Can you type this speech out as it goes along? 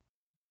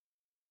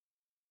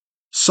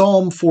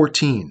Psalm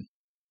 14.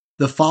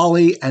 The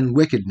folly and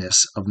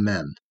wickedness of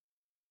men.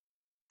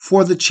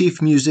 For the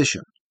chief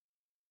musician,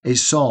 a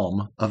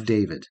psalm of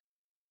David.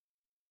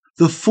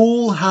 The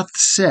fool hath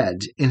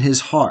said in his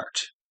heart,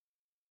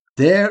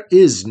 There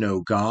is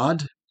no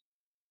God.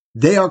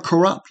 They are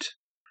corrupt.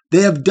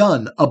 They have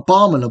done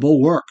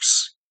abominable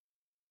works.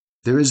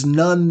 There is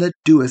none that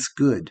doeth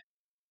good.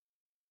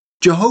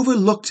 Jehovah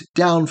looked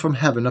down from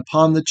heaven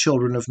upon the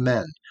children of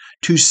men,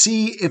 to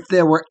see if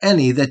there were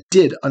any that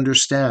did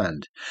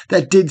understand,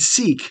 that did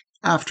seek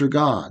after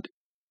God.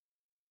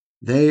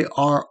 They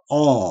are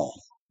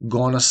all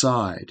gone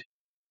aside.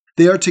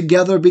 They are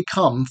together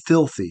become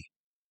filthy.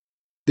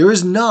 There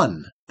is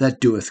none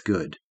that doeth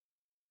good.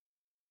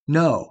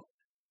 No,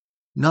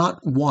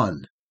 not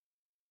one.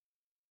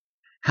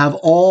 Have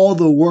all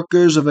the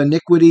workers of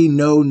iniquity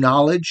no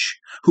knowledge,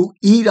 who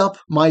eat up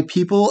my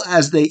people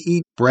as they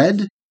eat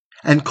bread,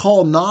 and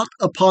call not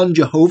upon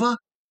Jehovah?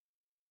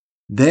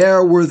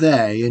 There were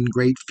they in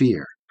great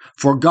fear,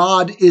 for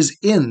God is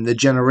in the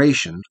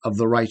generation of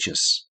the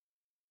righteous.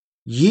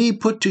 Ye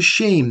put to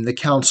shame the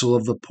counsel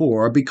of the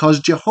poor, because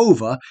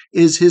Jehovah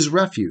is his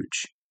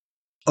refuge.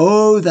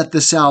 Oh, that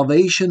the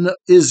salvation of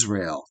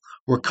Israel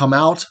were come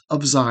out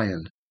of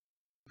Zion!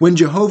 When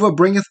Jehovah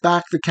bringeth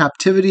back the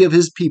captivity of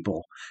his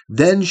people,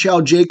 then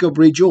shall Jacob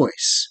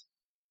rejoice,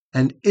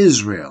 and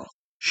Israel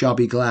shall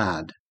be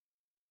glad.